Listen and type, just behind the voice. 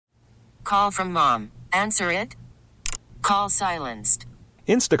Call from mom. Answer it. Call silenced.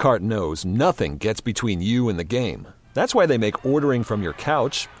 Instacart knows nothing gets between you and the game. That's why they make ordering from your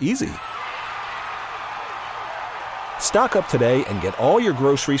couch easy. Stock up today and get all your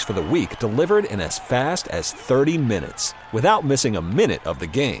groceries for the week delivered in as fast as 30 minutes without missing a minute of the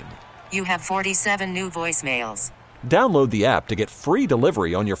game. You have 47 new voicemails. Download the app to get free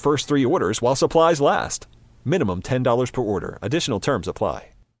delivery on your first 3 orders while supplies last. Minimum $10 per order. Additional terms apply.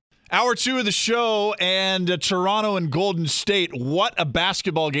 Hour 2 of the show, and Toronto and Golden State. What a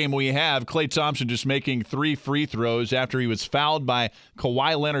basketball game we have. Klay Thompson just making 3 free throws after he was fouled by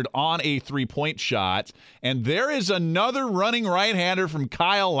Kawhi Leonard on a three-point shot. And there is another running right-hander from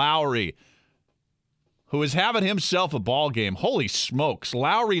Kyle Lowry, who is having himself a ball game. Holy smokes.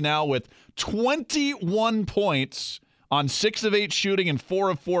 Lowry now with 21 points on 6 of 8 shooting and 4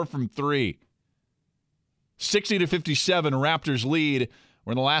 of 4 from 3. 60-57, Raptors lead.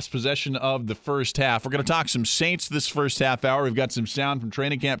 We're in the last possession of the first half. We're going to talk some Saints this first half hour. We've got some sound from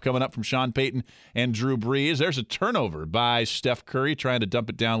training camp coming up from Sean Payton and Drew Brees. There's a turnover by Steph Curry trying to dump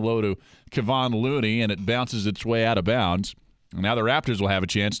it down low to Kevon Looney, and it bounces its way out of bounds. And now the Raptors will have a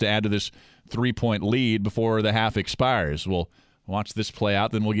chance to add to this 3-point lead before the half expires. We'll watch this play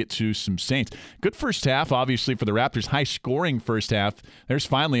out, then we'll get to some Saints. Good first half, obviously, for the Raptors. High-scoring first half. There's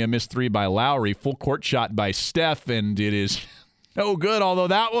finally a missed 3 by Lowry. Full court shot by Steph, and it is no good, although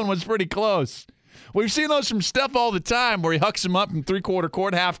that one was pretty close. We've seen those from Steph all the time where he hucks them up from three-quarter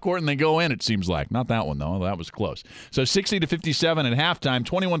court, half court, and they go in, it seems like. Not that one, though. That was close. So 60-57 at halftime,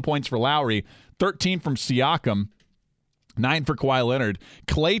 21 points for Lowry, 13 from Siakam, 9 for Kawhi Leonard.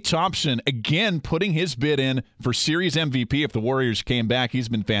 Klay Thompson, again, putting his bid in for series MVP if the Warriors came back. He's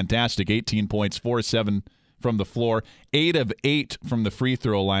been fantastic. 18 points, 4 of 7 from the floor. 8 of 8 from the free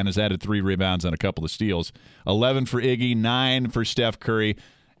throw line. Has added 3 rebounds and a couple of steals. 11 for Iggy, 9 for Steph Curry.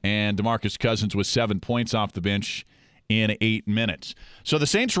 And DeMarcus Cousins with 7 points off the bench in 8 minutes. So the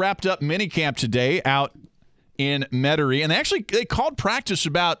Saints wrapped up minicamp today out in Metairie. And they called practice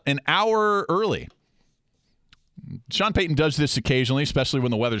about an hour early. Sean Payton does this occasionally, especially when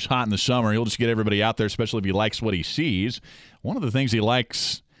the weather's hot in the summer. He'll just get everybody out there, especially if he likes what he sees. One of the things he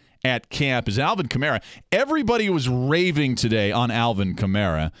likes at camp is Alvin Kamara. Everybody was raving today on Alvin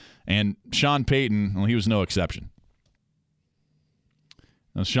Kamara, and Sean Payton, well, he was no exception.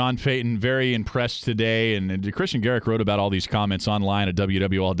 Now, Sean Payton, very impressed today, and Christian Garrick wrote about all these comments online at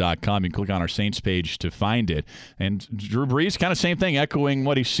WWL.com. You can click on our Saints page to find it. And Drew Brees, kind of same thing, echoing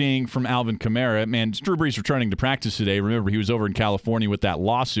what he's seeing from Alvin Kamara. Man, Drew Brees returning to practice today. Remember, he was over in California with that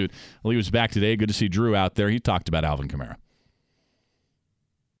lawsuit. Well, he was back today. Good to see Drew out there. He talked about Alvin Kamara.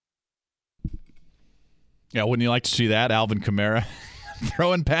 Yeah, wouldn't you like to see that, Alvin Kamara?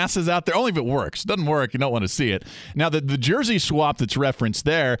 Throwing passes out there, only if it works. Doesn't work, you don't want to see it. Now, the jersey swap that's referenced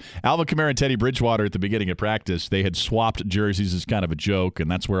there, Alvin Kamara and Teddy Bridgewater at the beginning of practice, they had swapped jerseys as kind of a joke, and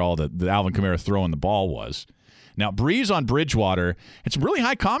that's where all the Alvin Kamara throwing the ball was. Now, Breeze on Bridgewater, it's some really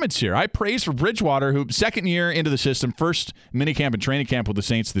high comments here. I praise for Bridgewater, who second year into the system, first minicamp and training camp with the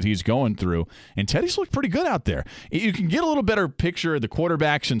Saints that he's going through, and Teddy's looked pretty good out there. You can get a little better picture of the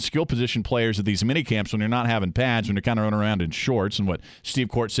quarterbacks and skill position players at these minicamps when you're not having pads, when you're kind of running around in shorts, and what Steve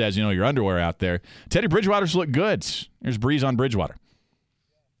Court says, your underwear out there. Teddy Bridgewater's look good. Here's Breeze on Bridgewater.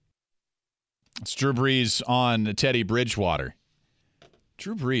 It's Drew Brees on Teddy Bridgewater.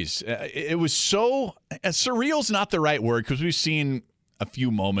 Drew Brees, it was so surreal's not the right word because we've seen a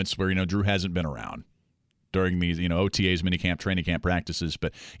few moments where Drew hasn't been around during these OTAs, minicamp, training camp practices.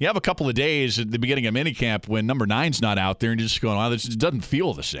 But you have a couple of days at the beginning of minicamp when number 9's not out there and you're just going, this doesn't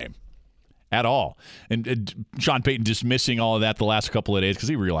feel the same at all. And Sean Payton dismissing all of that the last couple of days because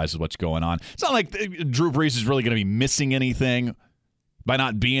he realizes what's going on. It's not like Drew Brees is really going to be missing anything by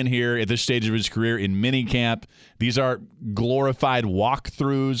not being here at this stage of his career in minicamp. These are glorified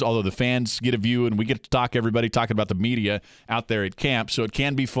walkthroughs, although the fans get a view and we get to talking about the media out there at camp, so it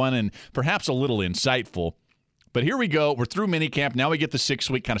can be fun and perhaps a little insightful. But here we go. We're through minicamp. Now we get the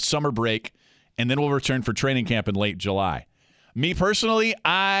 6-week kind of summer break, and then we'll return for training camp in late July. Me personally,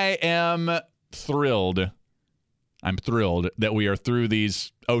 I am thrilled. I'm thrilled that we are through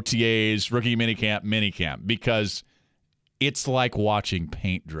these OTAs, rookie minicamp, because it's like watching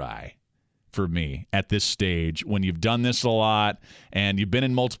paint dry for me at this stage when you've done this a lot and you've been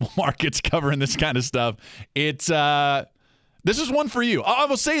in multiple markets covering this kind of stuff. It's this is one for you. I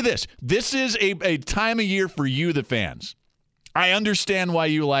will say this. This is a time of year for you, the fans. I understand why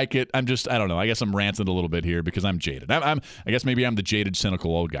you like it. I don't know. I guess I'm ranting a little bit here because I'm jaded. I guess maybe I'm the jaded, cynical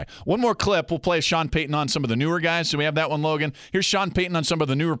old guy. One more clip. We'll play Sean Payton on some of the newer guys. So we have that one, Logan. Here's Sean Payton on some of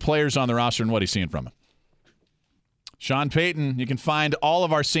the newer players on the roster and what he's seeing from him. Sean Payton. You can find all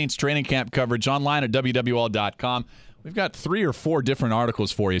of our Saints training camp coverage online at WWL.com. We've got 3 or 4 different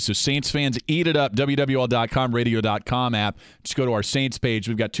articles for you. So Saints fans, eat it up. WWL.com, radio.com app. Just go to our Saints page.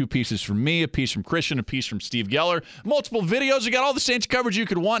 We've got 2 pieces from me, a piece from Christian, a piece from Steve Geller. Multiple videos. We got all the Saints coverage you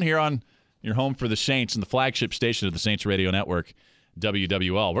could want here on your home for the Saints and the flagship station of the Saints Radio Network,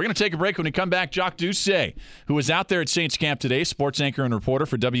 WWL. We're going to take a break. When we come back, Jacques Doucet, who was out there at Saints camp today, sports anchor and reporter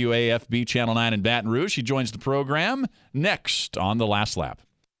for WAFB Channel 9 in Baton Rouge. He joins the program next on The Last Lap.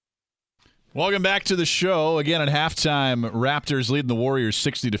 Welcome back to the show. Again, at halftime, Raptors leading the Warriors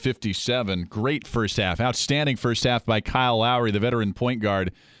 60-57. Great first half. Outstanding first half by Kyle Lowry, the veteran point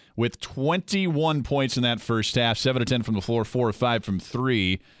guard, with 21 points in that first half, 7 of 10 from the floor, 4 of 5 from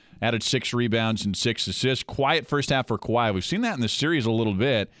 3. Added 6 rebounds and 6 assists. Quiet first half for Kawhi. We've seen that in the series a little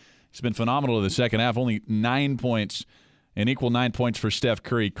bit. He's been phenomenal in the second half. Only 9 points, an equal 9 points for Steph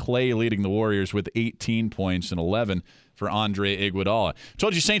Curry. Clay leading the Warriors with 18 points and 11 for Andre Iguodala.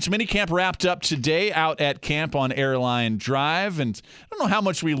 Told you Saints minicamp wrapped up today out at camp on Airline Drive, and I don't know how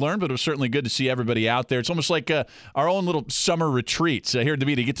much we learned, but it was certainly good to see everybody out there. It's almost like our own little summer retreats here at the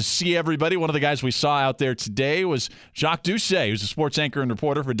media. You get to see everybody. One of the guys we saw out there today was Jacques Doucet, who's a sports anchor and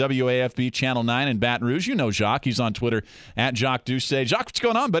reporter for WAFB Channel 9 in Baton Rouge. You know Jacques. He's on Twitter at Jacques Doucet. Jacques, what's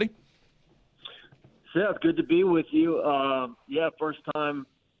going on, buddy? Seth, good to be with you. First time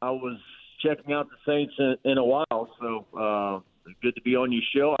I was checking out the Saints in a while, so good to be on your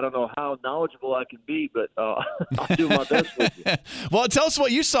show. I don't know how knowledgeable I can be, but I'll do my best with you. Well, tell us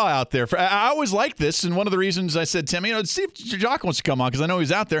what you saw out there. I always like this, and one of the reasons I said, Tim, see if Jacques wants to come on, because I know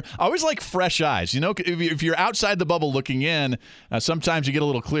he's out there. I always like fresh eyes. If you're outside the bubble looking in, sometimes you get a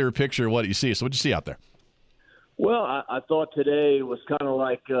little clearer picture of what you see. So what did you see out there? Well, I thought today was kind of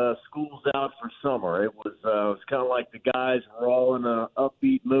like school's out for summer. It was kind of like the guys were all in an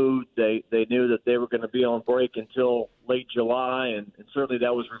upbeat mood. They knew that they were going to be on break until late July, and certainly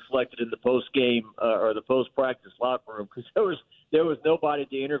that was reflected in the post-game or the post-practice locker room, because there was nobody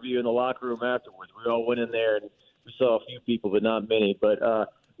to interview in the locker room afterwards. We all went in there, and we saw a few people, but not many. But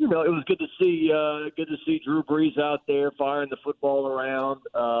it was good to see Drew Brees out there firing the football around.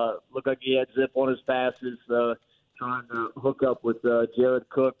 Looked like he had zip on his passes. Trying to hook up with Jared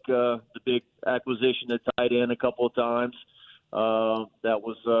Cook, the big acquisition at tight end, a couple of times. That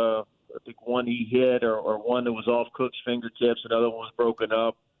was, I think, one he hit or one that was off Cook's fingertips. Another one was broken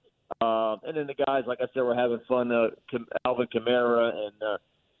up. And then the guys, like I said, were having fun. Alvin Kamara and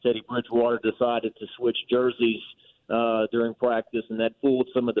Teddy Bridgewater decided to switch jerseys during practice, and that fooled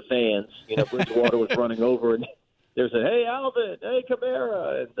some of the fans. Bridgewater was running over, and they said, "Hey, Alvin! Hey,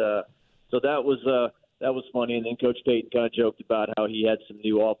 Kamara!" And so that was funny. And then Coach Payton kind of joked about how he had some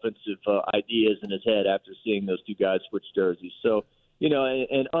new offensive ideas in his head after seeing those two guys switch jerseys. So,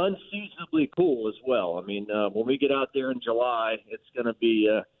 and unseasonably cool as well. I mean, when we get out there in July, it's going to be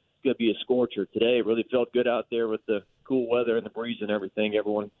a scorcher. Today, it really felt good out there with the cool weather and the breeze and everything.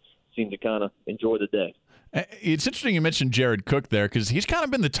 Everyone seemed to kind of enjoy the day. It's interesting you mentioned Jared Cook there, because he's kind of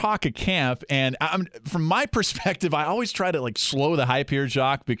been the talk of camp. And from my perspective, I always try to slow the hype here,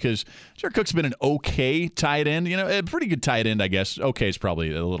 Jacques, because Jared Cook's been an okay tight end, a pretty good tight end, I guess. Okay is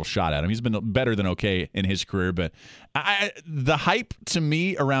probably a little shot at him. He's been better than okay in his career. But the hype to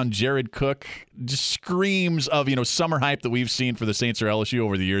me around Jared Cook just screams of, summer hype that we've seen for the Saints or LSU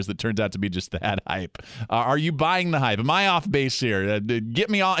over the years that turns out to be just that hype. Are you buying the hype? Am I off base here? Get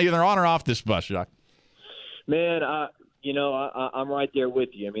me either on or off this bus, Jacques. Man, I'm right there with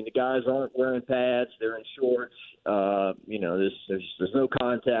you. I mean, the guys aren't wearing pads; they're in shorts. There's no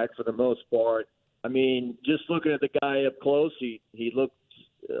contact for the most part. I mean, just looking at the guy up close, he looked,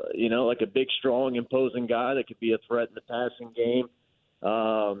 like a big, strong, imposing guy that could be a threat in the passing game.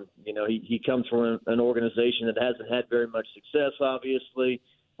 He comes from an organization that hasn't had very much success. Obviously,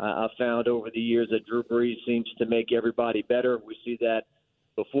 I found over the years that Drew Brees seems to make everybody better. We see that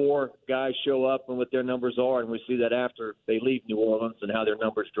before guys show up and what their numbers are, and we see that after they leave New Orleans and how their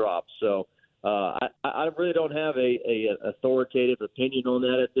numbers drop. So I really don't have a authoritative opinion on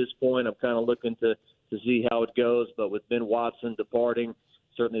that at this point. I'm kind of looking to see how it goes. But with Ben Watson departing,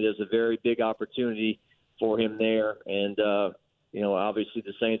 certainly there's a very big opportunity for him there. And, obviously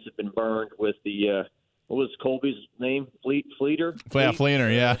the Saints have been burned with the what was Colby's name? Fleeter? Yeah,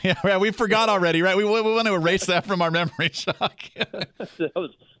 Fleener, yeah. We forgot already, right? We want to erase that from our memory, Chuck.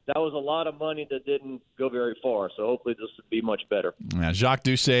 That was a lot of money that didn't go very far, so hopefully this will be much better. Yeah, Jacques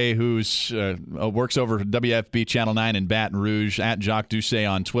Doucet, who's works over WFB Channel 9 in Baton Rouge, at Jacques Doucet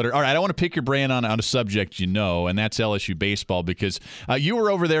on Twitter. All right, I want to pick your brain on a subject and that's LSU baseball, because you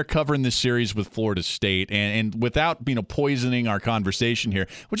were over there covering this series with Florida State, and without poisoning our conversation here,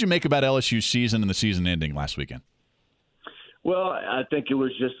 what'd you make about LSU's season and the season ending last weekend? Well, I think it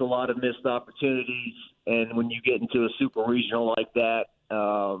was just a lot of missed opportunities, and when you get into a super regional like that,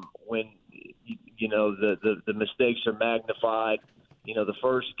 when the mistakes are magnified. The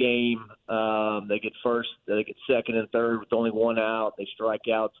first game, they get second and third with only one out. They strike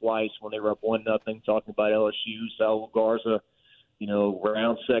out twice when they were up 1-0. Talking about LSU, Saul Garza,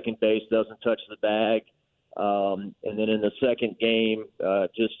 around second base, doesn't touch the bag. And then in the second game,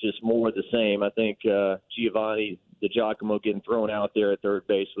 just more of the same. I think Giovanni DiGiacomo getting thrown out there at third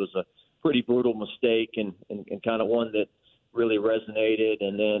base was a pretty brutal mistake and kind of one that really resonated.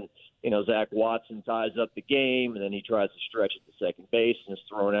 And then, Zach Watson ties up the game, and then he tries to stretch at the second base and is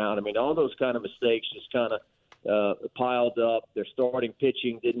thrown out. I mean, all those kind of mistakes just kind of piled up. Their starting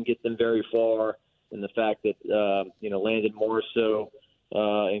pitching didn't get them very far, and the fact that, Landon Morrisseau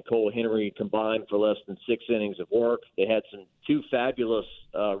and Cole Henry combined for less than 6 innings of work. They had two fabulous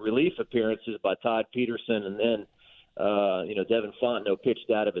relief appearances by Todd Peterson, and then, Devin Fontenot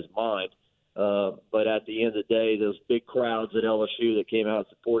pitched out of his mind. But at the end of the day, those big crowds at LSU that came out and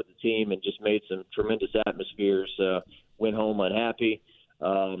supported the team and just made some tremendous atmospheres went home unhappy.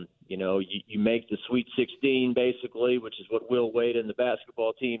 You make the Sweet 16 basically, which is what Will Wade and the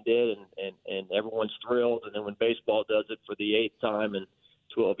basketball team did, and everyone's thrilled. And then when baseball does it for the 8th time in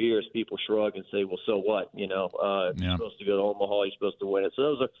 12 years, people shrug and say, well, so what? You're supposed to go to Omaha, you're supposed to win it.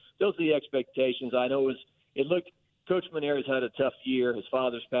 So those are the expectations. I know Coach Maneri's had a tough year. His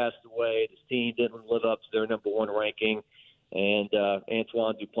father's passed away. His team didn't live up to their number 1 ranking. And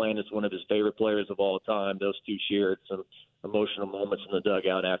Antoine Duplantis, one of his favorite players of all time, those two shared some emotional moments in the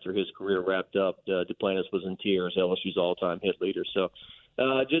dugout after his career wrapped up. Duplantis was in tears, LSU's all-time hit leader. So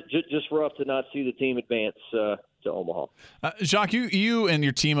just rough to not see the team advance to Omaha. Jacques, you and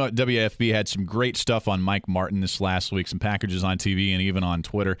your team at WFB had some great stuff on Mike Martin this last week, some packages on TV and even on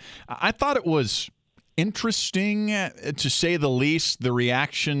Twitter. I thought it was interesting, to say the least, the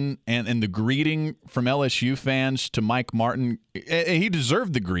reaction and the greeting from LSU fans to Mike Martin. He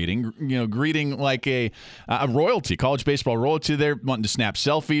deserved the greeting like a royalty, college baseball royalty. There wanting to snap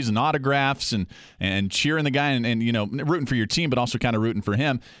selfies and autographs and cheering the guy and rooting for your team, but also kind of rooting for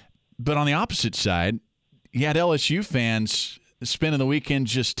him. But on the opposite side, you had LSU fans spending the weekend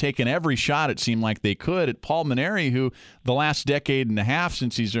just taking every shot, it seemed like they could, at Paul Mainieri, who the last decade and a half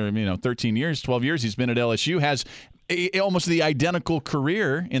since he's 13 years, 12 years he's been at LSU, has almost the identical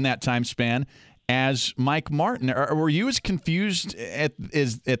career in that time span as Mike Martin. Were you as confused at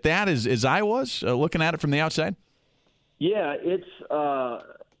that as I was, looking at it from the outside? Yeah, it's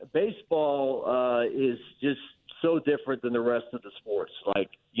baseball is just so different than the rest of the sports. Like,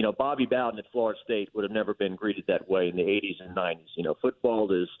 Bobby Bowden at Florida State would have never been greeted that way in the 80s and 90s.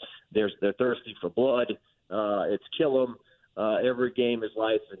 Football is they're thirsty for blood. It's kill 'em. Every game is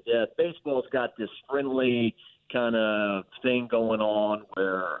life and death. Baseball's got this friendly kind of thing going on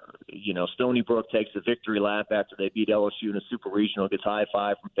where, Stony Brook takes a victory lap after they beat LSU in a super regional, gets high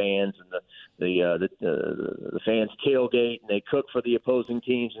five from fans, and the fans tailgate and they cook for the opposing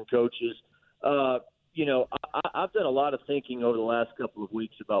teams and coaches. I've done a lot of thinking over the last couple of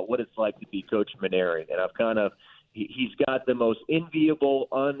weeks about what it's like to be Coach Mainieri, and he's got the most unenviable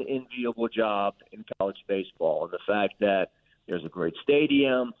job in college baseball, and the fact that there's a great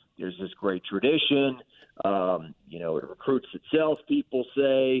stadium, there's this great tradition, it recruits itself, people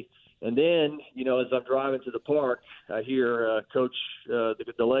say, and then, as I'm driving to the park, I hear Coach, the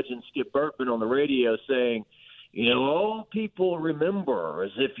legend Skip Bertman on the radio saying, all people remember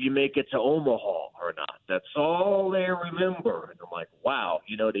is if you make it to Omaha or not. That's all they remember. And I'm like, wow,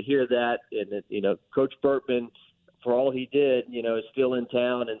 to hear that. And, Coach Bertman, for all he did, is still in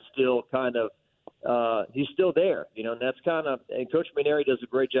town and still kind of he's still there, and that's kind of – and Coach Mainieri does a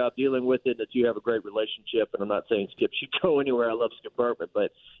great job dealing with it, that you have a great relationship. And I'm not saying Skip should go anywhere. I love Skip Bertman.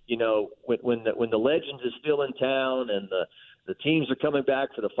 But, when the legend is still in town and the teams are coming back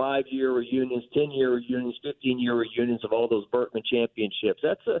for the 5-year reunions, 10-year reunions, 15-year reunions of all those Bertman championships.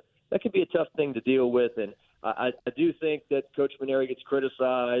 That could be a tough thing to deal with, and I do think that Coach Mainieri gets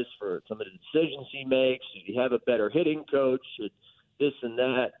criticized for some of the decisions he makes. Should he have a better hitting coach? Should this and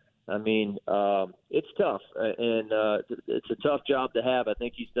that? I mean, it's tough, and it's a tough job to have. I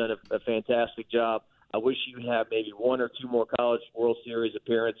think he's done a fantastic job. I wish he would have maybe 1 or 2 more College World Series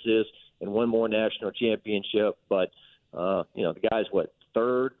appearances and 1 more national championship, but the guy's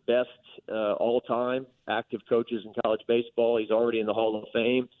third best all-time active coaches in college baseball. He's already in the Hall of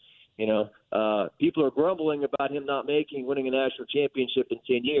Fame. People are grumbling about him not winning a national championship in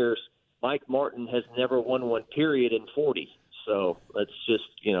 10 years. Mike Martin has never won one, period, in 40. So let's just,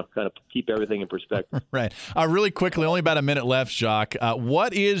 kind of keep everything in perspective. Right. Really quickly, only about a minute left, Jacques.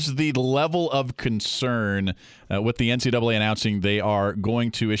 What is the level of concern with the NCAA announcing they are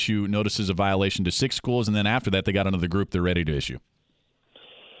going to issue notices of violation to 6 schools, and then after that they got another group they're ready to issue?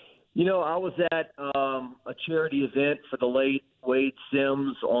 I was at a charity event for the late Wade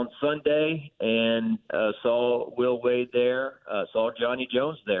Sims on Sunday and saw Will Wade there, saw Johnny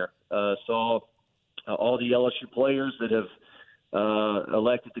Jones there, saw all the LSU players that have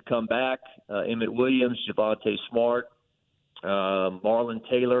elected to come back, Emmett Williams, Javonte Smart, Marlon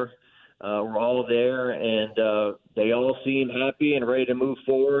Taylor were all there, and they all seem happy and ready to move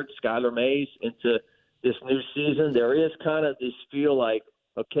forward, Skylar Mays, into this new season. There is kind of this feel like,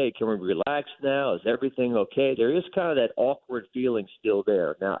 okay, can we relax now? Is everything okay? There is kind of that awkward feeling still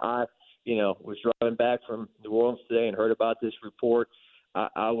there. Now, I was driving back from New Orleans today and heard about this report.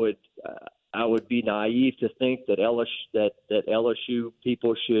 I would be naive to think that LSU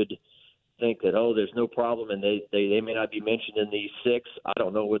people should think that, there's no problem, and they may not be mentioned in these 6. I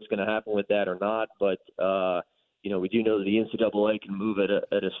don't know what's going to happen with that or not, but we do know that the NCAA can move at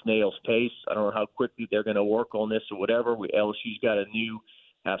a snail's pace. I don't know how quickly they're going to work on this or whatever. LSU's got a new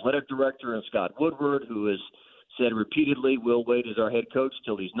athletic director in Scott Woodward, who has said repeatedly Will Wade is our head coach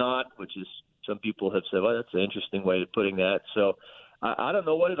till he's not, which is, some people have said, well, that's an interesting way of putting that. So I don't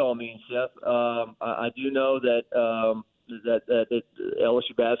know what it all means, Seth. I do know that that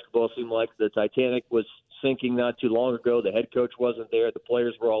LSU basketball seemed like the Titanic was sinking not too long ago. The head coach wasn't there. The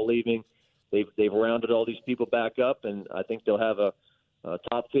players were all leaving. They've rounded all these people back up, and I think they'll have a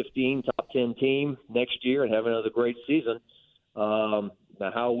top 15, top 10 team next year and have another great season.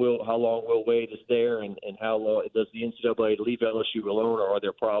 Now, how long Will Wade is there, and how long does the NCAA leave LSU alone, or are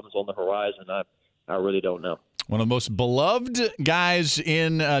there problems on the horizon? I really don't know. One of the most beloved guys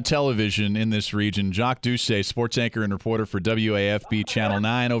in television in this region, Jacques Doucet, sports anchor and reporter for WAFB Channel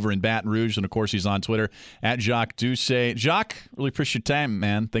 9 over in Baton Rouge. And, of course, he's on Twitter at Jacques Doucet. Jacques, really appreciate your time,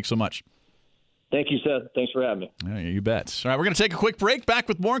 man. Thanks so much. Thank you, Seth. Thanks for having me. Yeah, you bet. All right, we're going to take a quick break. Back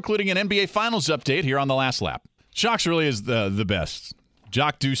with more, including an NBA Finals update here on The Last Lap. Jacques really is the best.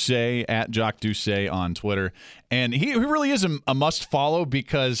 Jacques Doucet, at Jacques Doucet on Twitter. And he really is a must-follow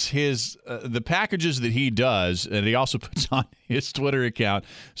because his the packages that he does, and he also puts on his Twitter account,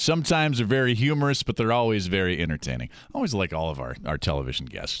 sometimes are very humorous, but they're always very entertaining. I always like all of our television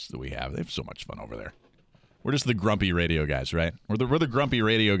guests that we have. They have so much fun over there. We're just the grumpy radio guys, right? We're the grumpy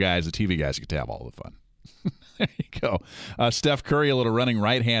radio guys. The TV guys get to have all the fun. There you go. Steph Curry, a little running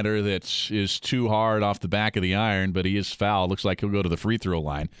right-hander that is too hard off the back of the iron, but he is fouled. Looks like he'll go to the free throw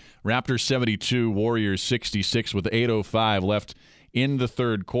line. Raptors 72, Warriors 66 with 8:05 left in the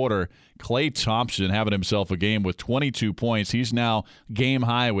third quarter. Klay Thompson having himself a game with 22 points. He's now game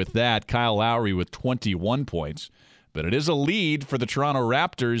high with that. Kyle Lowry with 21 points. But it is a lead for the Toronto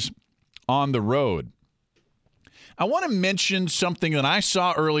Raptors on the road. I want to mention something that I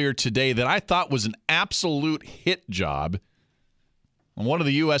saw earlier today that I thought was an absolute hit job on one of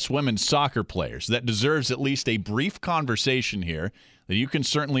the U.S. women's soccer players that deserves at least a brief conversation here that you can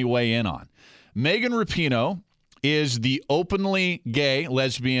certainly weigh in on. Megan Rapinoe is the openly gay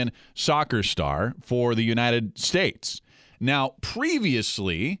lesbian soccer star for the United States. Now,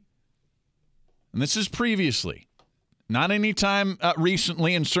 previously, and this is previously, not anytime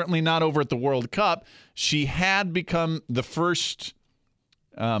recently, and certainly not over at the World Cup, she had become the first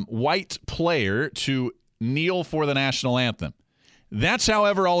white player to kneel for the national anthem. That's,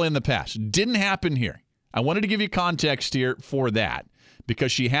 however, all in the past. Didn't happen here. I wanted to give you context here for that,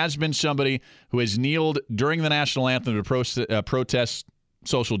 because she has been somebody who has kneeled during the national anthem to protest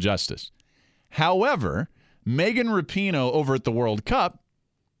social justice. However, Megan Rapinoe over at the World Cup,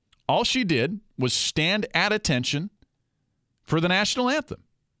 all she did was stand at attention for the national anthem,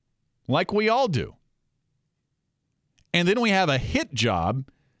 like we all do. And then we have a hit job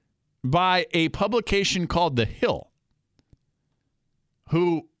by a publication called The Hill,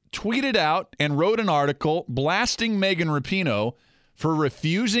 who tweeted out and wrote an article blasting Megan Rapinoe for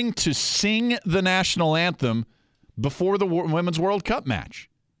refusing to sing the national anthem before the Women's World Cup match,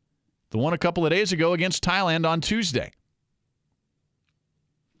 the one a couple of days ago against Thailand on Tuesday.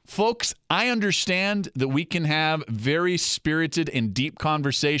 Folks, I understand that we can have very spirited and deep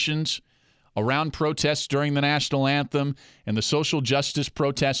conversations around protests during the national anthem and the social justice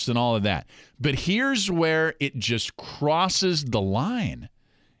protests and all of that. But here's where it just crosses the line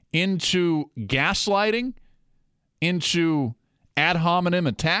into gaslighting, into ad hominem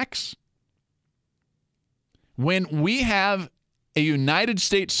attacks. When we have a United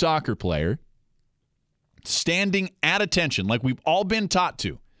States soccer player standing at attention, like we've all been taught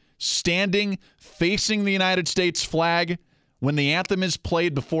to, standing facing the United States flag when the anthem is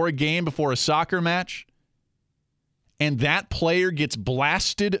played before a game, before a soccer match, and that player gets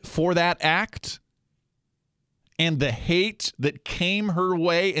blasted for that act, and the hate that came her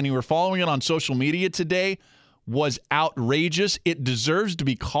way, and you were following it on social media today, was outrageous. It deserves to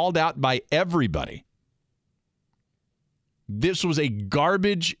be called out by everybody. This was a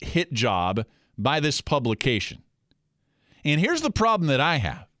garbage hit job by this publication. And here's the problem that I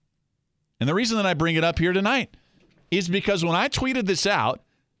have. And the reason that I bring it up here tonight is because when I tweeted this out,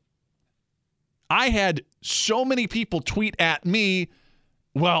 I had so many people tweet at me,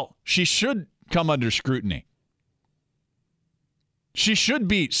 well, she should come under scrutiny. She should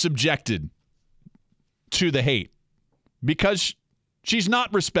be subjected to the hate because she's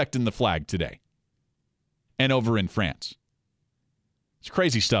not respecting the flag today and over in France. It's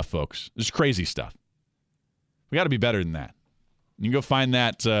crazy stuff, folks. It's crazy stuff. We got to be better than that. You can go find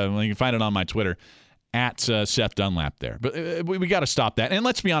that. You can find it on my Twitter at Seth Dunlap there. But we got to stop that. And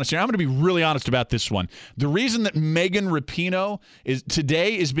let's be honest here. I'm going to be really honest about this one. The reason that Megan Rapinoe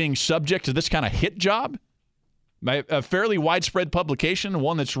is being subject to this kind of hit job by a fairly widespread publication,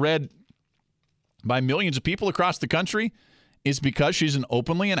 one that's read by millions of people across the country, is because she's an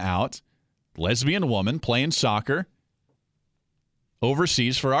openly and out lesbian woman playing soccer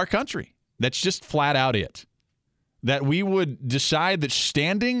overseas for our country. That's just flat out it. That we would decide that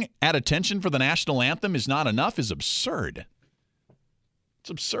standing at attention for the national anthem is not enough is absurd. It's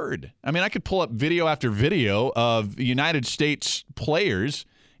absurd. I mean, I could pull up video after video of United States players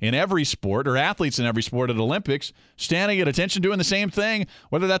in every sport or athletes in every sport at Olympics standing at attention doing the same thing,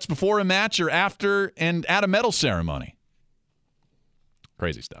 whether that's before a match or after and at a medal ceremony.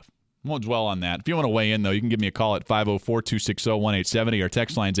 Crazy stuff. Won't dwell on that. If you want to weigh in, though, you can give me a call at 504-260-1870. Our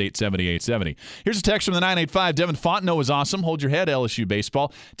text line's 870-870. Here's a text from the 985. Devin Fontenot was awesome. Hold your head, LSU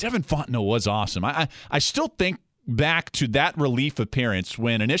baseball. Devin Fontenot was awesome. I still think back to that relief appearance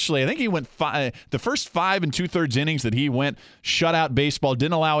when initially I think he went the first 5 2/3 innings that he went shutout baseball,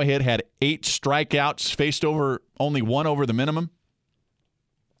 didn't allow a hit, had 8 strikeouts, faced over only 1 over the minimum.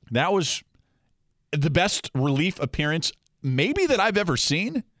 That was the best relief appearance maybe that I've ever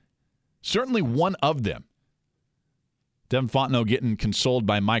seen. Certainly one of them. Devin Fontenot getting consoled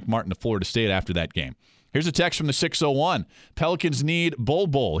by Mike Martin of Florida State after that game. Here's a text from the 601. Pelicans need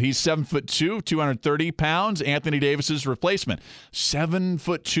Bol. He's 7'2", 230 pounds. Anthony Davis's replacement.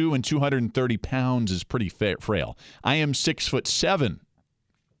 7'2" and 230 pounds is pretty frail. I am 6'7"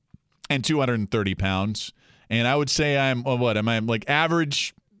 and 230 pounds. And I would say I'm like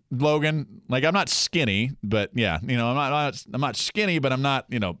average, Logan? Like, I'm not skinny, but yeah, I'm not skinny, but I'm not,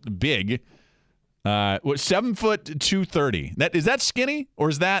 big. 7 foot 230. Is that skinny, or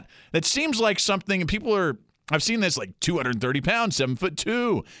is that seems like something I've seen this like 230 pounds,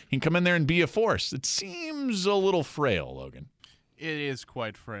 7'2". He can come in there and be a force. It seems a little frail, Logan. It is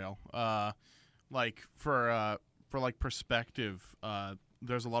quite frail. Like for perspective,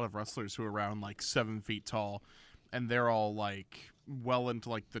 there's a lot of wrestlers who are around like 7 feet tall, and they're all like well into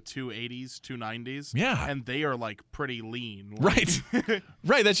like the 280s, 290s. Yeah. And they are like pretty lean. Right.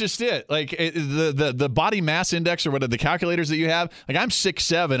 Right. That's just it. Like the body mass index or whatever, the calculators that you have, like I'm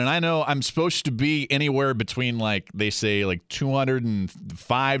 6'7", and I know I'm supposed to be anywhere between like, they say like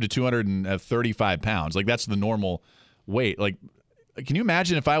 205 to 235 pounds. Like that's the normal weight. Like, can you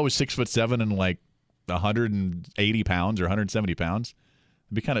imagine if I was 6'7" and like 180 pounds or 170 pounds?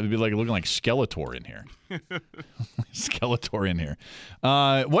 It'd be like looking like Skeletor in here. Skeletor in here.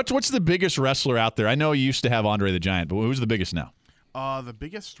 What's the biggest wrestler out there? I know you used to have Andre the Giant, but who's the biggest now? The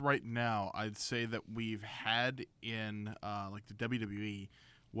biggest right now, I'd say that we've had in like the WWE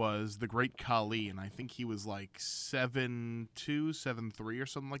was the Great Khali, and I think he was like 7'2", 7'3", or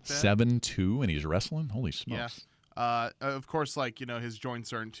something like that. 7'2", and he's wrestling? Holy smokes! Yeah. Of course, like, his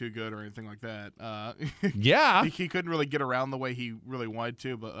joints aren't too good or anything like that. Yeah. He couldn't really get around the way he really wanted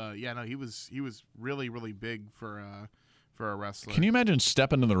to, but he was really, really big for a wrestler. Can you imagine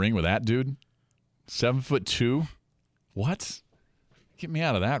stepping in the ring with that dude? 7'2"? What? Get me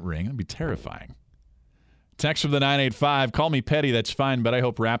out of that ring. That'd be terrifying. Text from the 985. Call me petty, that's fine, but I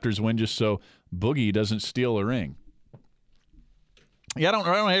hope Raptors win just so Boogie doesn't steal a ring. Yeah, I don't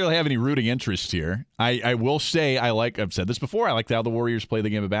really have any rooting interest here. I will say I've said this before, I like how the Warriors play the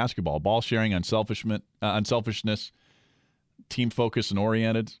game of basketball. Ball sharing, unselfishness, team focus and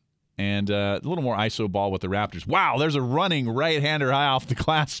oriented, and a little more iso ball with the Raptors. Wow, there's a running right-hander high off the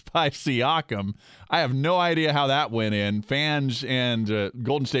glass by Siakam. I have no idea how that went in. Fans and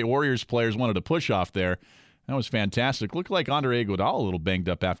Golden State Warriors players wanted to push off there. That was fantastic. Looked like Andre Iguodala a little banged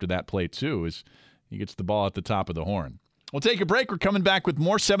up after that play, too, as he gets the ball at the top of the horn. We'll take a break. We're coming back with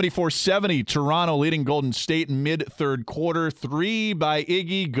more 74-70. Toronto leading Golden State mid-third quarter. 3 by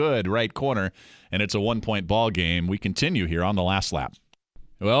Iggy. Good. Right corner. And it's a 1-point ball game. We continue here on the last lap.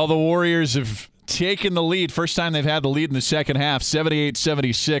 Well, the Warriors have taken the lead. First time they've had the lead in the second half.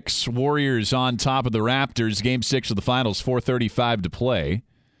 78-76. Warriors on top of the Raptors. Game 6 of the finals. 4:35 to play.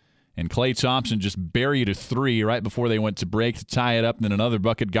 And Klay Thompson just buried a 3 right before they went to break to tie it up. And then another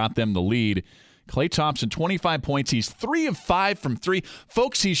bucket got them the lead. Klay Thompson, 25 points. He's 3 of 5 from 3.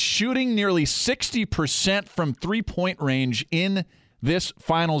 Folks, he's shooting nearly 60% from three-point range in this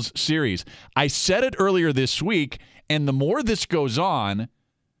finals series. I said it earlier this week, and the more this goes on,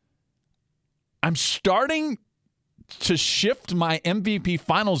 I'm starting to shift my MVP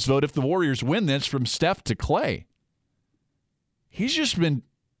finals vote if the Warriors win this from Steph to Klay. He's just been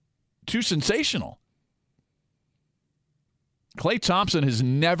too sensational. Klay Thompson has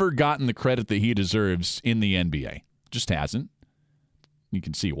never gotten the credit that he deserves in the NBA. Just hasn't. You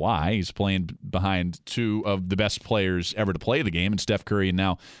can see why. He's playing behind 2 of the best players ever to play the game, and Steph Curry and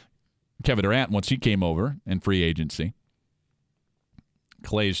now Kevin Durant once he came over in free agency.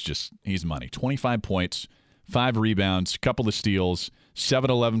 Klay's he's money. 25 points, 5 rebounds, couple of steals,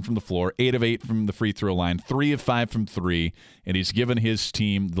 7-11 from the floor, 8 of 8 from the free throw line, 3 of 5 from 3, and he's given his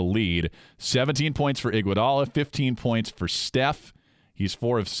team the lead. 17 points for Iguodala, 15 points for Steph. He's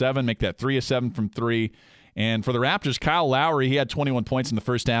 4 of 7, make that 3 of 7 from 3. And for the Raptors, Kyle Lowry, he had 21 points in the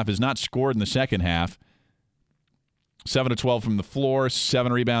first half, has not scored in the second half. 7 of 12 from the floor,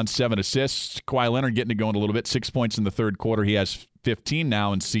 7 rebounds, 7 assists. Kawhi Leonard getting it going a little bit, 6 points in the third quarter. He has 15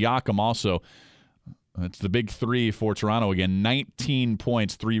 now, and Siakam also. That's the big 3 for Toronto again. 19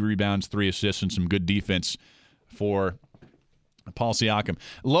 points, 3 rebounds, 3 assists, and some good defense for Paul Siakam.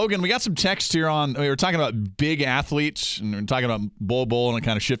 Logan, we got some text here we were talking about big athletes, and we're talking about Bol, and it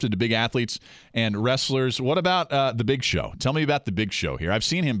kind of shifted to big athletes and wrestlers. What about the Big Show? Tell me about the Big Show here. I've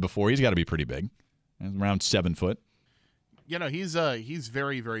seen him before. He's got to be pretty big. He's around 7 foot. He's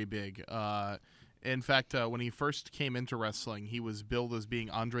very, very big. In fact, when he first came into wrestling, he was billed as being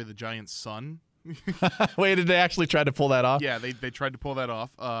Andre the Giant's son. Wait, did they actually try to pull that off? Yeah, they tried to pull that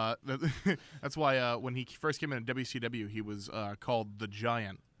off. That's why when he first came into WCW, he was called the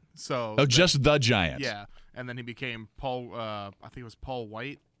Giant. Just the Giant. Yeah, and then he became Paul. I think it was Paul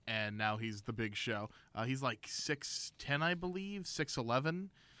White, and now he's the Big Show. He's like 6'10", I believe, 6'11",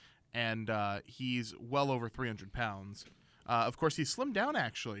 and he's well over 300 pounds. Of course, he slimmed down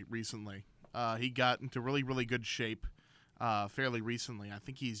actually recently. He got into really, really good shape. Fairly recently. I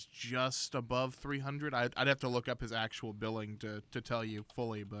think he's just above 300. I'd have to look up his actual billing to tell you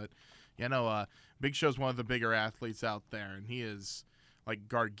fully, but Big Show's one of the bigger athletes out there, and he is like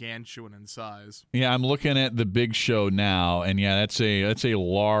gargantuan in size. Yeah, I'm looking at the Big Show now, and yeah, that's a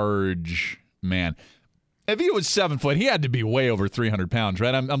large man. If he was 7 foot, he had to be way over 300 pounds,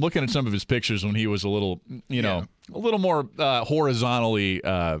 right? I'm looking at some of his pictures when he was a little more horizontally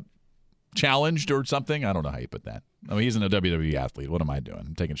challenged or something. I don't know how you put that. I mean, he's a WWE athlete. What am I doing?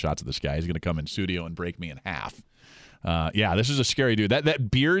 I'm taking shots at this guy. He's going to come in studio and break me in half. Yeah, this is a scary dude. That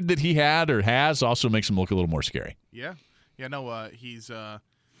beard that he had or has also makes him look a little more scary. Yeah. He's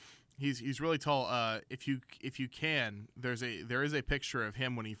really tall. If you can, there is a picture of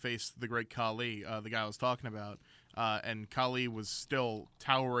him when he faced the great Khali, the guy I was talking about, and Khali was still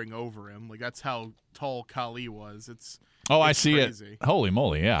towering over him. Like that's how tall Khali was. It's I see crazy. It. Holy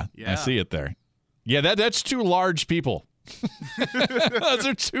moly! Yeah, I see it there. Yeah, that's 2 large people. those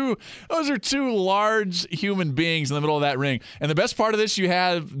are two large human beings in the middle of that ring. And the best part of this, you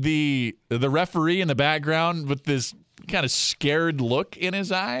have the referee in the background with this kind of scared look in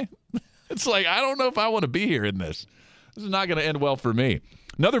his eye. It's like, I don't know if I want to be here in this. This is not going to end well for me.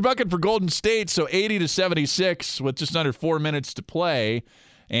 Another bucket for Golden State, so 80-76 with just under 4 minutes to play.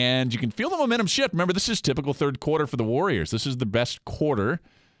 And you can feel the momentum shift. Remember, this is typical third quarter for the Warriors. This is the best quarter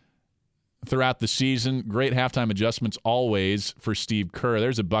throughout the season. Great halftime adjustments always for Steve Kerr.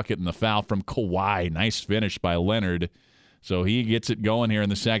 There's a bucket in the foul from Kawhi. Nice finish by Leonard. So he gets it going here in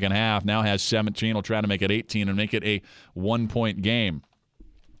the second half. Now has 17. Will try to make it 18 and make it a 1-point game.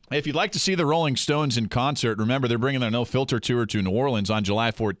 If you'd like to see the Rolling Stones in concert, remember they're bringing their No Filter tour to New Orleans on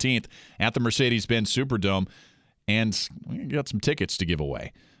July 14th at the Mercedes-Benz Superdome. And we got some tickets to give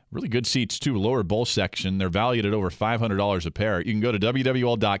away. Really good seats, too. Lower bowl section. They're valued at over $500 a pair. You can go to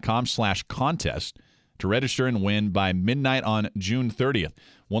WWL.com/contest to register and win by midnight on June 30th.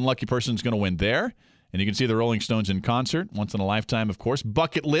 One lucky person is going to win there. And you can see the Rolling Stones in concert. Once in a lifetime, of course.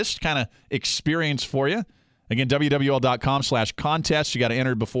 Bucket list kind of experience for you. Again, WWL.com/contest. You got to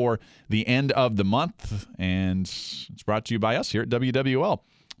enter before the end of the month. And it's brought to you by us here at WWL.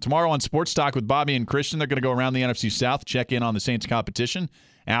 Tomorrow on Sports Talk with Bobby and Christian, they're going to go around the NFC South, check in on the Saints competition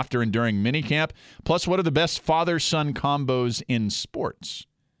after and during minicamp. Plus, what are the best father-son combos in sports?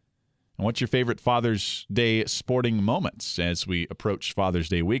 And what's your favorite Father's Day sporting moments as we approach Father's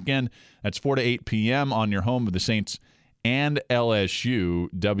Day weekend? That's 4 to 8 p.m. on your home of the Saints and LSU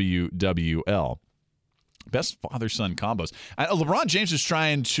WWL. Best father-son combos. LeBron James is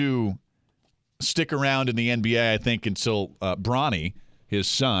trying to stick around in the NBA, I think, until Bronny, his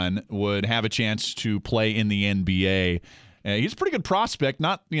son, would have a chance to play in the NBA. He's a pretty good prospect,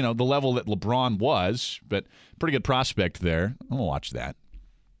 not the level that LeBron was, but pretty good prospect there. I'll watch that.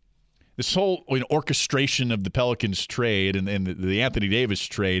 This whole orchestration of the Pelicans trade and the Anthony Davis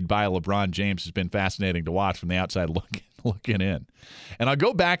trade by LeBron James has been fascinating to watch from the outside looking in. And I'll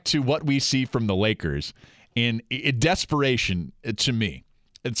go back to what we see from the Lakers in desperation to me.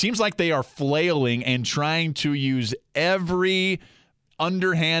 It seems like they are flailing and trying to use every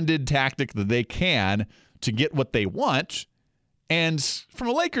underhanded tactic that they can to get what they want. And from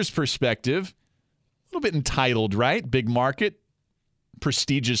a Lakers perspective, a little bit entitled, right? Big market,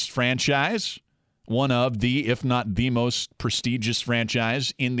 prestigious franchise, one of the, if not the most prestigious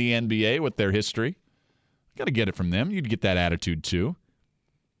franchise in the NBA with their history. Got to get it from them. You'd get that attitude too.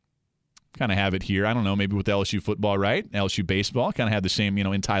 Kind of have it here. I don't know, maybe with LSU football, right? LSU baseball kind of had the same,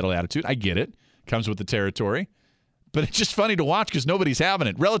 entitled attitude. I get it. Comes with the territory. But it's just funny to watch because nobody's having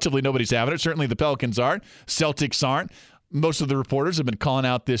it. Relatively nobody's having it. Certainly the Pelicans aren't. Celtics aren't. Most of the reporters have been calling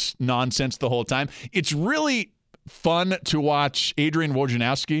out this nonsense the whole time. It's really fun to watch Adrian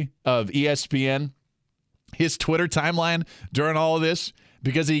Wojnarowski of ESPN, his Twitter timeline during all of this,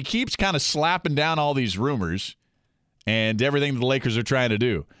 because he keeps kind of slapping down all these rumors and everything that the Lakers are trying to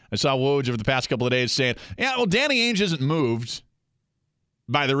do. I saw Woj over the past couple of days saying, Danny Ainge isn't moved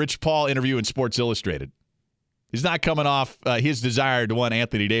by the Rich Paul interview in Sports Illustrated. He's not coming off his desire to want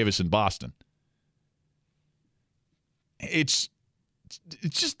Anthony Davis in Boston. It's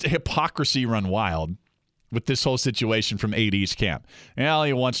just hypocrisy run wild with this whole situation from AD's camp. Well,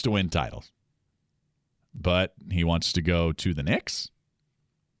 he wants to win titles, but he wants to go to the Knicks?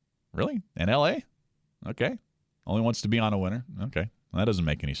 Really? In L.A.? Okay. Only wants to be on a winner? Okay. Well, that doesn't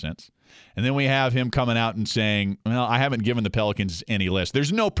make any sense. And then we have him coming out and saying, well, I haven't given the Pelicans any list.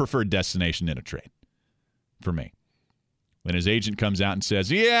 There's no preferred destination in a trade for me. Then his agent comes out and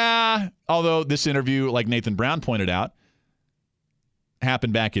says, yeah, although this interview, like Nathan Brown pointed out,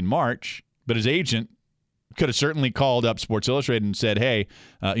 happened back in March, but his agent could have certainly called up Sports Illustrated and said, hey,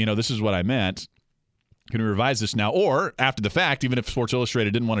 this is what I meant. Can we revise this now? Or after the fact, even if Sports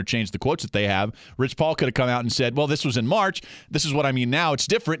Illustrated didn't want to change the quotes that they have, Rich Paul could have come out and said, well, this was in March. This is what I mean now. It's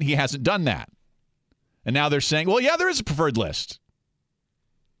different. He hasn't done that. And now they're saying, well, yeah, there is a preferred list.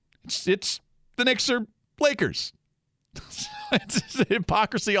 It's the Knicks or Lakers. It's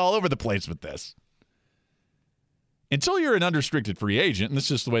hypocrisy all over the place with this. Until you're an unrestricted free agent, and this is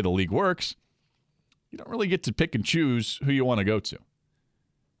just the way the league works, you don't really get to pick and choose who you want to go to.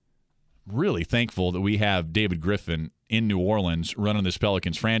 Really thankful that we have David Griffin in New Orleans running this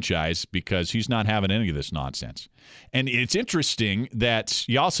Pelicans franchise because he's not having any of this nonsense. And it's interesting that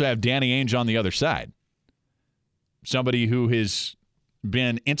you also have Danny Ainge on the other side, somebody who has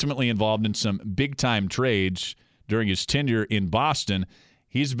been intimately involved in some big-time trades during his tenure in Boston.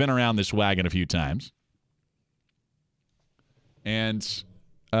 He's been around this wagon a few times. And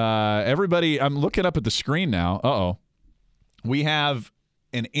everybody, I'm looking up at the screen now. We have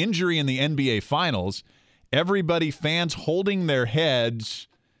an injury in the NBA Finals. Everybody, fans holding their heads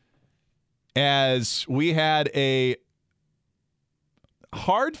as we had a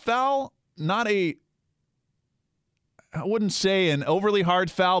hard foul, I wouldn't say an overly hard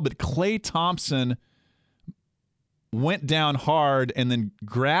foul, but Klay Thompson went down hard and then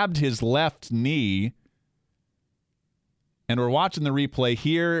grabbed his left knee. And we're watching the replay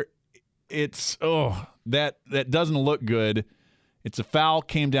here. It's, that doesn't look good. It's a foul,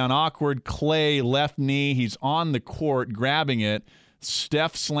 came down awkward. Klay, left knee. He's on the court grabbing it.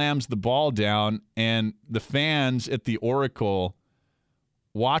 Steph slams the ball down, and the fans at the Oracle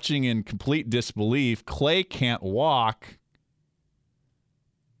watching in complete disbelief. Klay can't walk,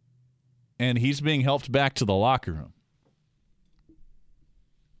 and he's being helped back to the locker room.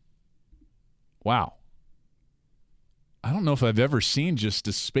 Wow. I don't know if I've ever seen just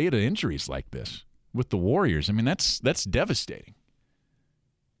a spate of injuries like this with the Warriors. I mean, that's devastating.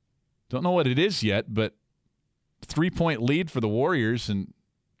 Don't know what it is yet, but 3-point lead for the Warriors, and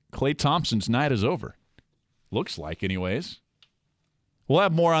Klay Thompson's night is over. Looks like, anyways. We'll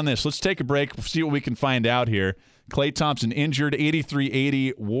have more on this. Let's take a break. We'll see what we can find out here. Klay Thompson injured,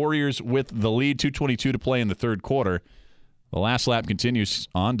 83-80. Warriors with the lead, 2:22 to play in the third quarter. The last lap continues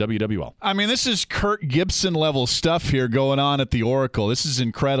on WWL. I mean, this is Kirk Gibson level stuff here going on at the Oracle. This is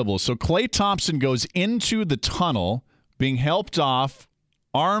incredible. So Klay Thompson goes into the tunnel, being helped off,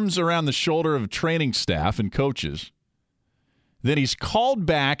 arms around the shoulder of training staff and coaches. Then he's called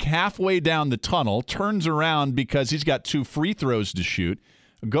back halfway down the tunnel, turns around because he's got 2 free throws to shoot,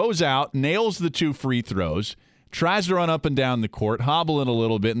 goes out, nails the 2 free throws, tries to run up and down the court, hobbling a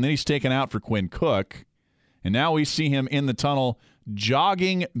little bit, and then he's taken out for Quinn Cook. And now we see him in the tunnel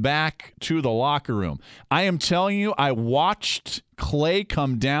jogging back to the locker room. I am telling you, I watched Klay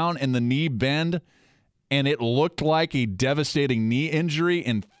come down in the knee bend, and it looked like a devastating knee injury,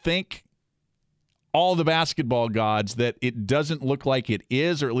 and thank all the basketball gods that it doesn't look like it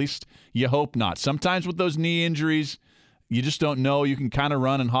is, or at least you hope not. Sometimes with those knee injuries, you just don't know. You can kind of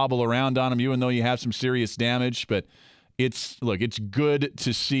run and hobble around on them, even though you have some serious damage. But it's good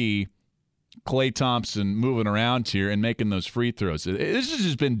to see Klay Thompson moving around here and making those free throws. This has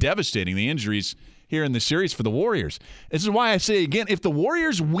just been devastating, the injuries here in the series for the Warriors. This is why I say again, if the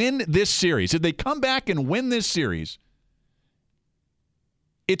Warriors win this series, if they come back and win this series,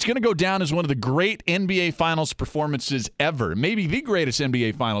 it's going to go down as one of the great NBA Finals performances ever. Maybe the greatest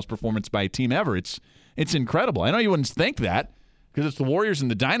NBA Finals performance by a team ever. It's incredible. I know you wouldn't think that because it's the Warriors and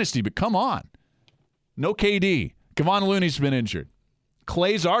the dynasty, but come on. No KD. Kevon Looney's been injured.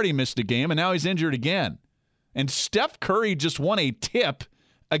 Klay's already missed a game, and now he's injured again. And Steph Curry just won a tip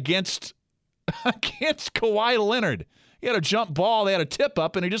against Kawhi Leonard. He had a jump ball. They had a tip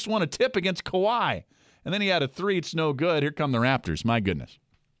up, and he just won a tip against Kawhi. And then he had a 3. It's no good. Here come the Raptors. My goodness.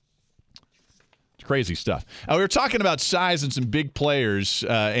 It's crazy stuff. We were talking about size and some big players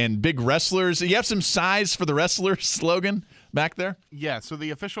and big wrestlers. You have some size for the wrestler slogan back there? Yeah, so the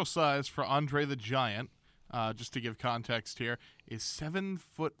official size for Andre the Giant, just to give context here, is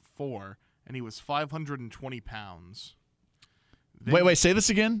 7'4", and he was 520 pounds. Wait, say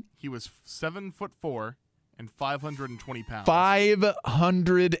this again? He was 7'4" and 520 pounds.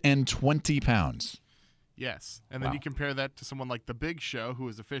 520 pounds. Yes, and then you compare that to someone like The Big Show, who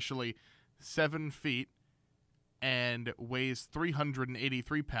is officially 7 feet and weighs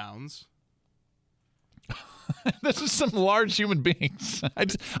 383 pounds. This is some large human beings.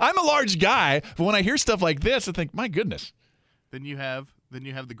 I'm a large guy, but when I hear stuff like this, I think, my goodness. Then you have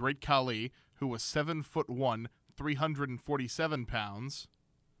the Great Khali, who was 7'1", 347 pounds,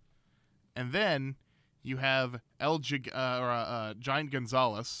 and then you have Giant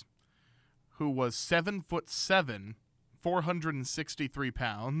Gonzalez, who was 7'7", 463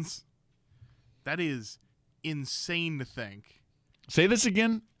 pounds. That is insane to think. Say this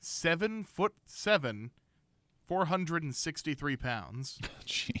again. 7'7", 463 pounds.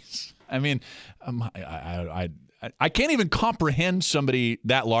 Jeez. I mean, I can't even comprehend somebody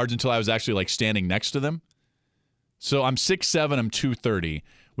that large until I was actually like standing next to them. So I'm 6'7", I'm 230.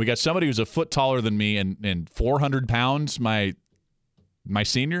 We got somebody who's a foot taller than me and 400 pounds, my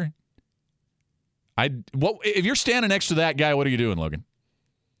senior. If you're standing next to that guy, what are you doing, Logan?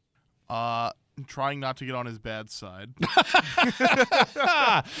 Trying not to get on his bad side.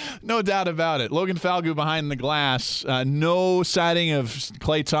 No doubt about it. Logan Falgout behind the glass. No sighting of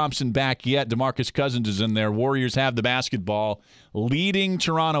Klay Thompson back yet. DeMarcus Cousins is in there. Warriors have the basketball, leading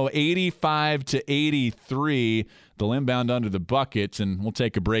Toronto 85-83. They'll inbound under the buckets, and we'll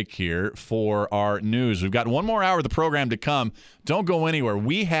take a break here for our news. We've got one more hour of the program to come. Don't go anywhere.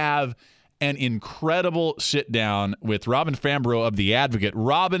 We have an incredible sit-down with Robin Fambrough of The Advocate.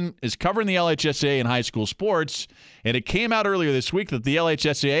 Robin is covering the LHSAA in high school sports, and it came out earlier this week that the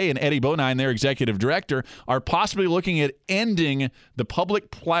LHSAA and Eddie Bonine, their executive director, are possibly looking at ending the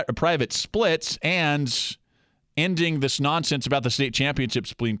public-private splits and ending this nonsense about the state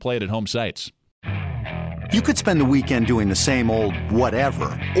championships being played at home sites. You could spend the weekend doing the same old whatever,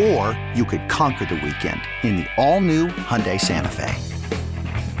 or you could conquer the weekend in the all-new Hyundai Santa Fe.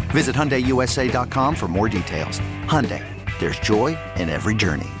 Visit HyundaiUSA.com for more details. Hyundai, there's joy in every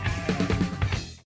journey.